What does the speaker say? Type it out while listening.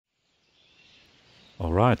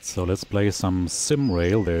Alright, so let's play some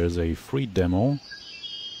SimRail. There's a free demo.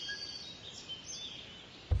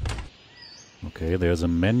 Okay, there's a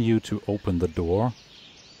menu to open the door,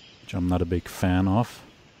 which I'm not a big fan of.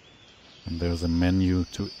 And there's a menu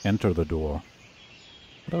to enter the door.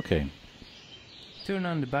 But okay. Turn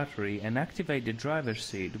on the battery and activate the driver's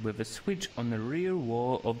seat with a switch on the rear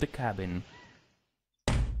wall of the cabin.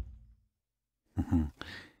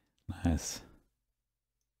 Nice.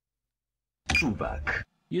 Drawback.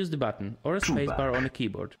 Use the button or a spacebar on the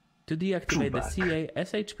keyboard to deactivate the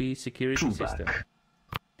CA/SHP security system.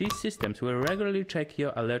 These systems will regularly check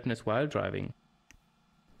your alertness while driving.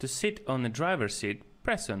 To sit on the driver's seat,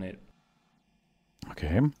 press on it.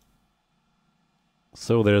 Okay.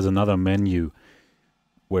 So there's another menu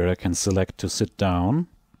where I can select to sit down.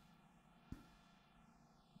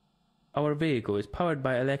 Our vehicle is powered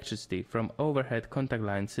by electricity from overhead contact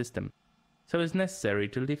line system, so it's necessary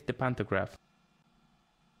to lift the pantograph.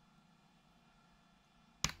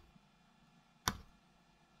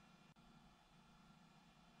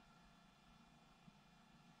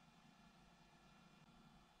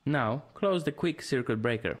 Now, close the quick circuit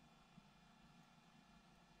breaker.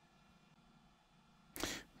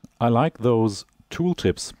 I like those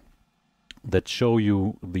tooltips that show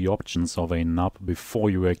you the options of a knob before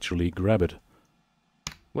you actually grab it.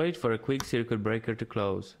 Wait for a quick circuit breaker to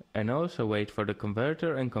close, and also wait for the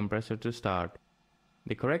converter and compressor to start.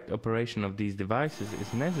 The correct operation of these devices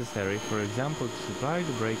is necessary, for example, to supply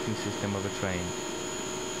the braking system of a train.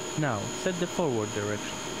 Now, set the forward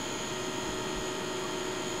direction.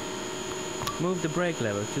 Move the brake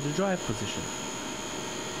lever to the drive position.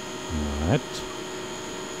 Alright.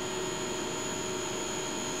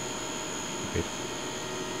 Wait.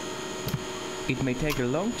 It may take a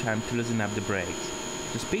long time to loosen up the brakes.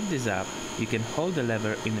 To speed this up, you can hold the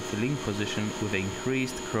lever in the filling position with an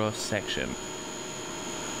increased cross section.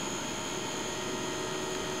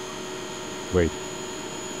 Wait.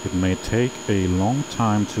 It may take a long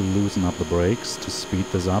time to loosen up the brakes. To speed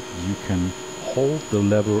this up, you can hold the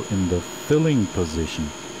lever in the filling position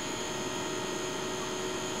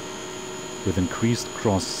with increased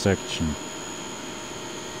cross section.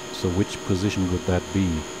 So which position would that be?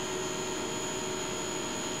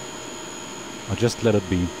 I'll just let it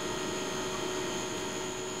be.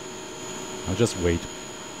 I'll just wait.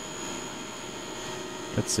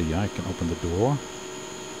 Let's see, I can open the door.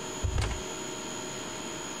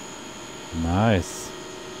 Nice.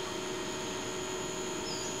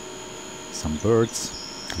 Some birds.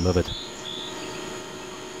 Love it.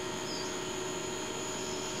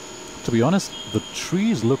 To be honest, the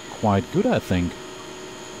trees look quite good, I think.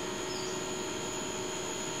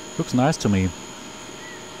 Looks nice to me.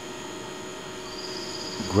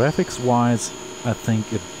 Graphics-wise, I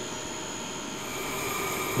think it...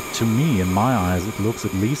 to me, in my eyes, it looks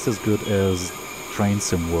at least as good as Train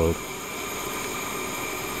Sim World.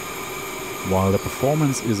 While the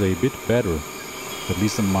performance is a bit better, at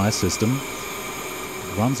least in my system,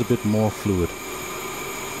 it runs a bit more fluid.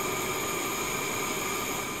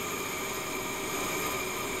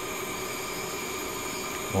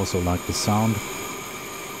 Also like the sound.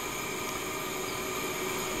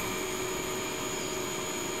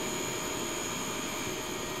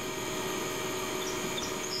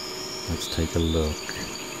 Let's take a look.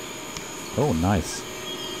 Oh, nice.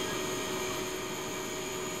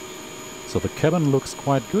 So the cabin looks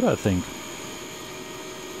quite good, I think.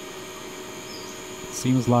 It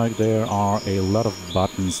seems like there are a lot of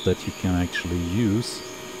buttons that you can actually use.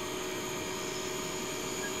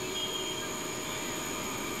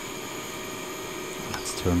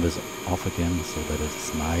 Let's turn this off again so that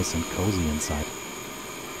it's nice and cozy inside.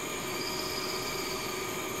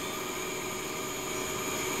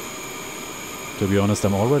 To be honest,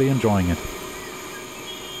 I'm already enjoying it.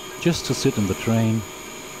 Just to sit in the train.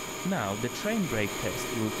 Now, the train brake test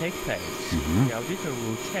will take place. The auditor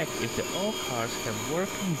will check if all cars have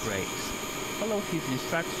working brakes. Follow his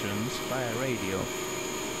instructions via radio.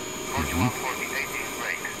 4140, 18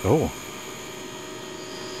 brake. Oh,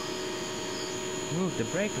 Move the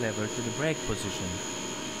brake lever to the brake position.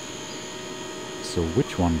 so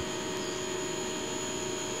which one?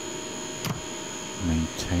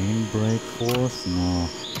 Maintain brake force? No.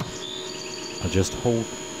 I just hold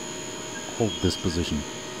this position.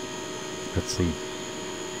 Let's see.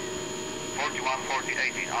 4140,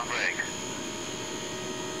 18 on brake.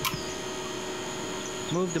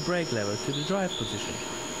 Move the brake lever to the drive position.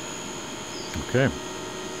 Okay.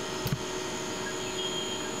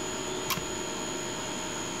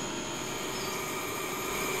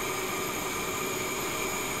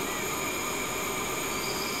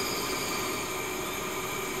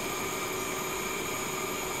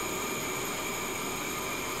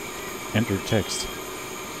 enter text.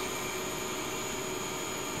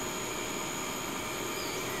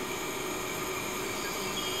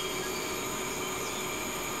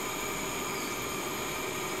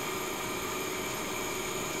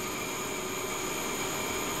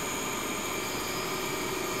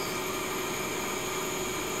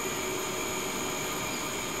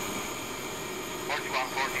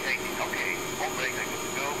 Okay. On brake, I good to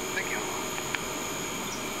go. Thank you.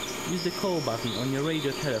 Use the call button on your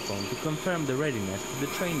radio telephone to confirm the readiness to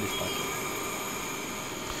the train dispatcher.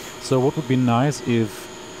 So what would be nice if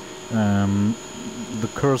the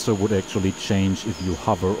cursor would actually change if you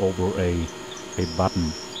hover over a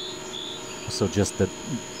button. So just that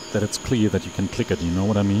it's clear that you can click it, you know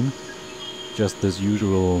what I mean? Just this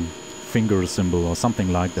usual finger symbol or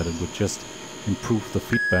something like that. It would just improve the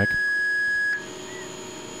feedback.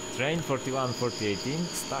 Train 414018,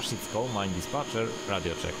 Starship's coal mine dispatcher,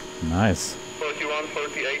 radio check. Nice.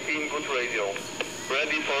 414018, good radio.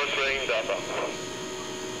 Ready for train data.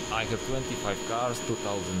 I have 25 cars,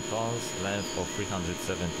 2000 tons, length of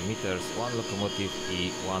 370 meters, one locomotive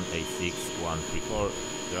E186134,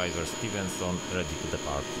 driver Stevenson, ready to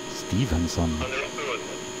depart. Stevenson. Understood.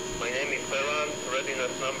 My name is Ferran,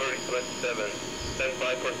 readiness number is 27. Stand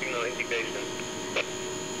by for signal indication.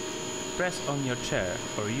 Press on your chair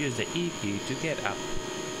or use the E key to get up.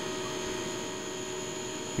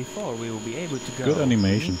 Before we will be able to go, Good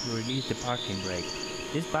animation. we need to release the parking brake.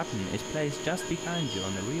 This button is placed just behind you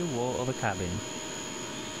on the rear wall of a cabin.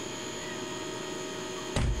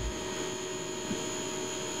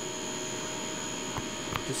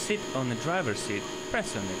 To sit on the driver's seat,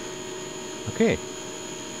 press on it. Okay.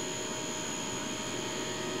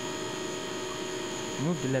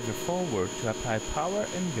 Move the lever forward to apply power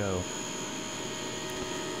and go.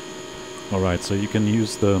 Alright, so you can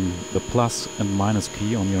use the plus and minus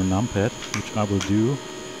key on your numpad, which I will do.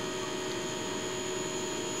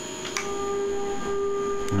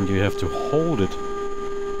 And you have to hold it.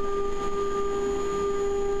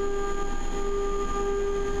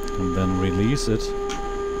 And then release it.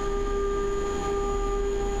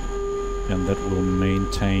 And that will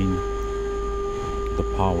maintain the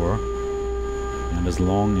power. And as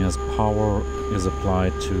long as power is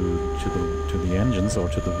applied to the engines or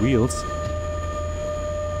to the wheels,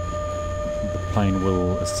 the plane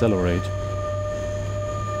will accelerate.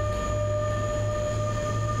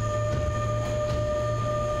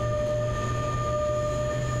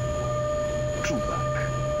 True back.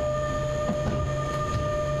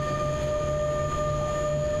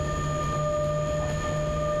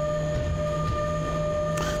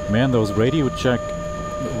 Man, those radio chat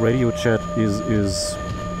is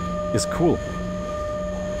cool.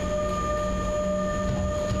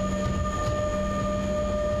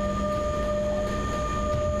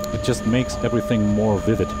 It just makes everything more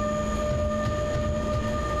vivid.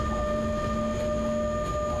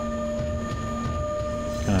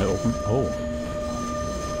 Can I open? Oh.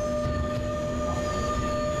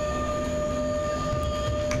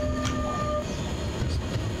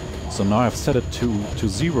 So now I've set it to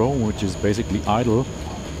 0, which is basically idle.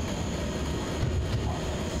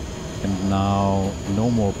 And now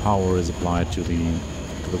no more power is applied to the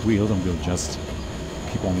wheel, and we'll just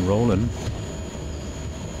keep on rolling.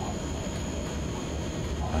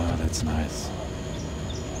 Ah, that's nice.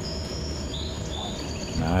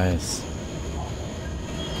 Nice.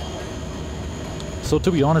 So to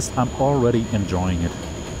be honest, I'm already enjoying it.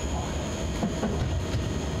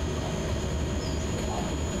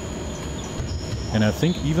 And I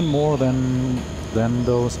think even more than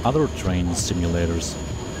those other train simulators.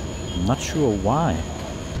 I'm not sure why.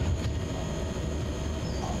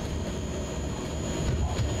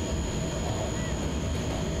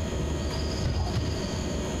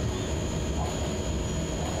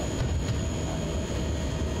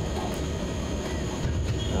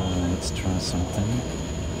 Let's try something.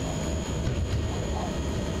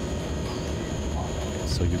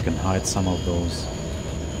 So you can hide some of those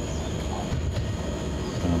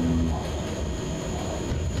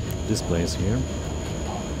displays here.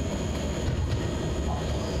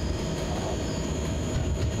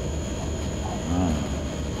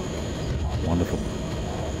 Wonderful.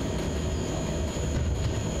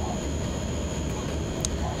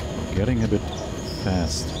 We're getting a bit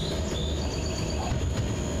fast,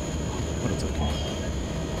 but it's okay.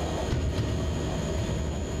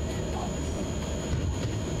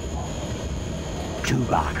 Two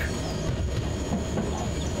back.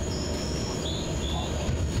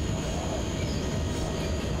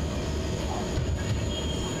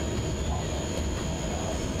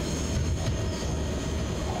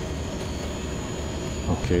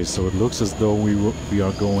 Okay, so it looks as though we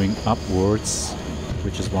are going upwards,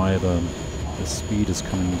 which is why the speed is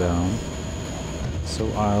coming down. So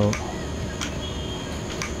I'll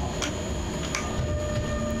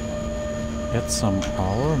add some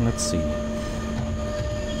power and let's see.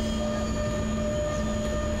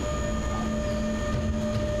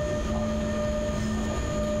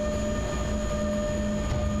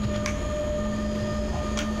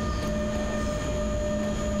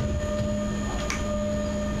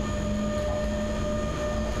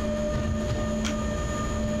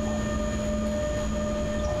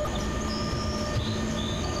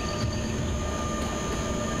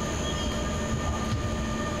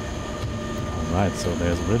 Right, so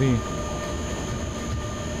there's really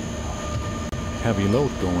heavy load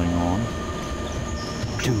going on.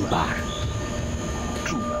 Too bad.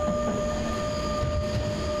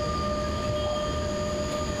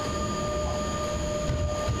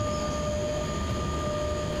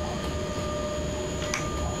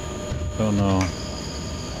 Oh no.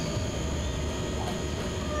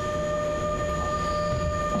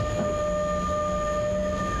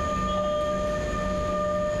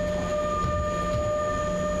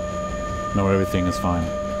 No, everything is fine.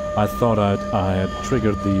 I thought I had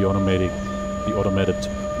triggered the automated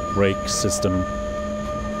brake system,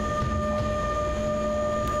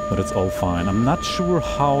 but it's all fine. I'm not sure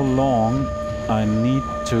how long I need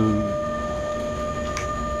to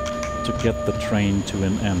get the train to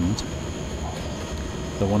an end.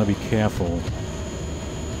 I want to be careful.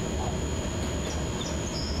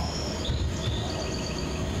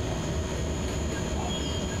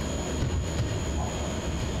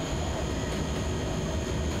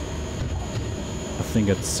 I think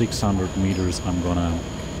at 600 meters I'm gonna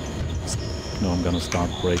start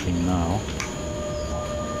braking now.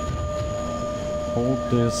 Hold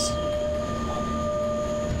this.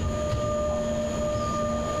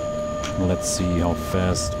 Let's see how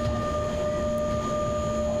fast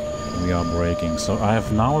we are braking. So I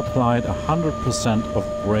have now applied 100% of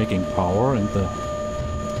braking power and the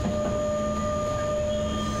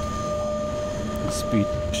speed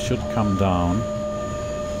should come down.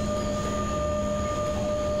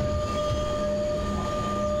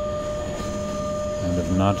 And if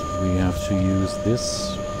not, we have to use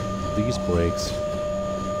these brakes.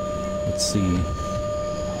 Let's see.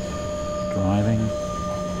 Driving.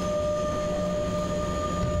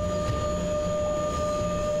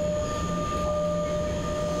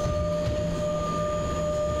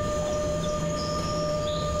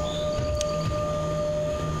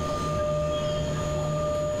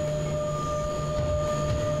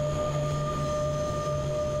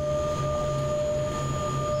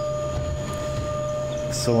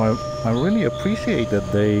 So I really appreciate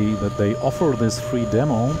that they offer this free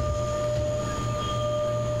demo.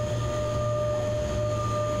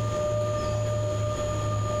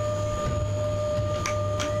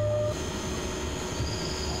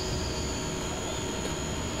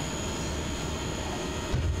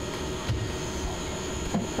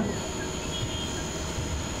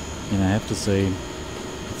 And I have to say,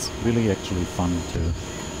 it's really actually fun too.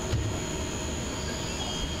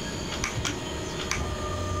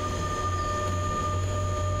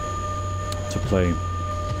 To play.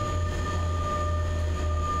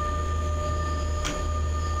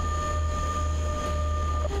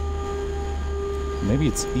 Maybe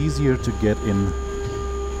it's easier to get in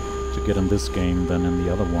this game than in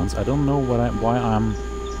the other ones. I don't know why I'm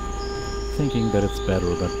thinking that it's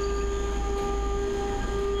better, but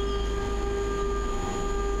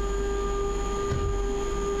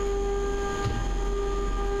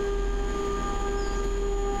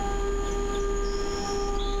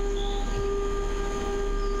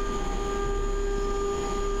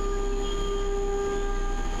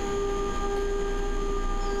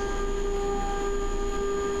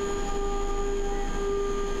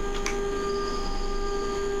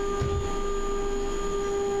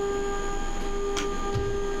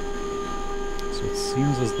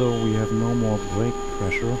seems as though we have no more brake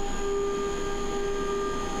pressure.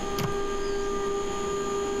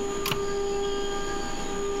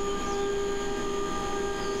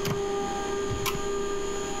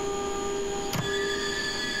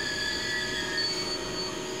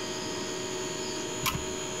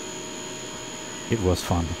 It was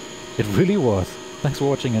fun. It really was. Thanks for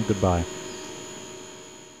watching and goodbye.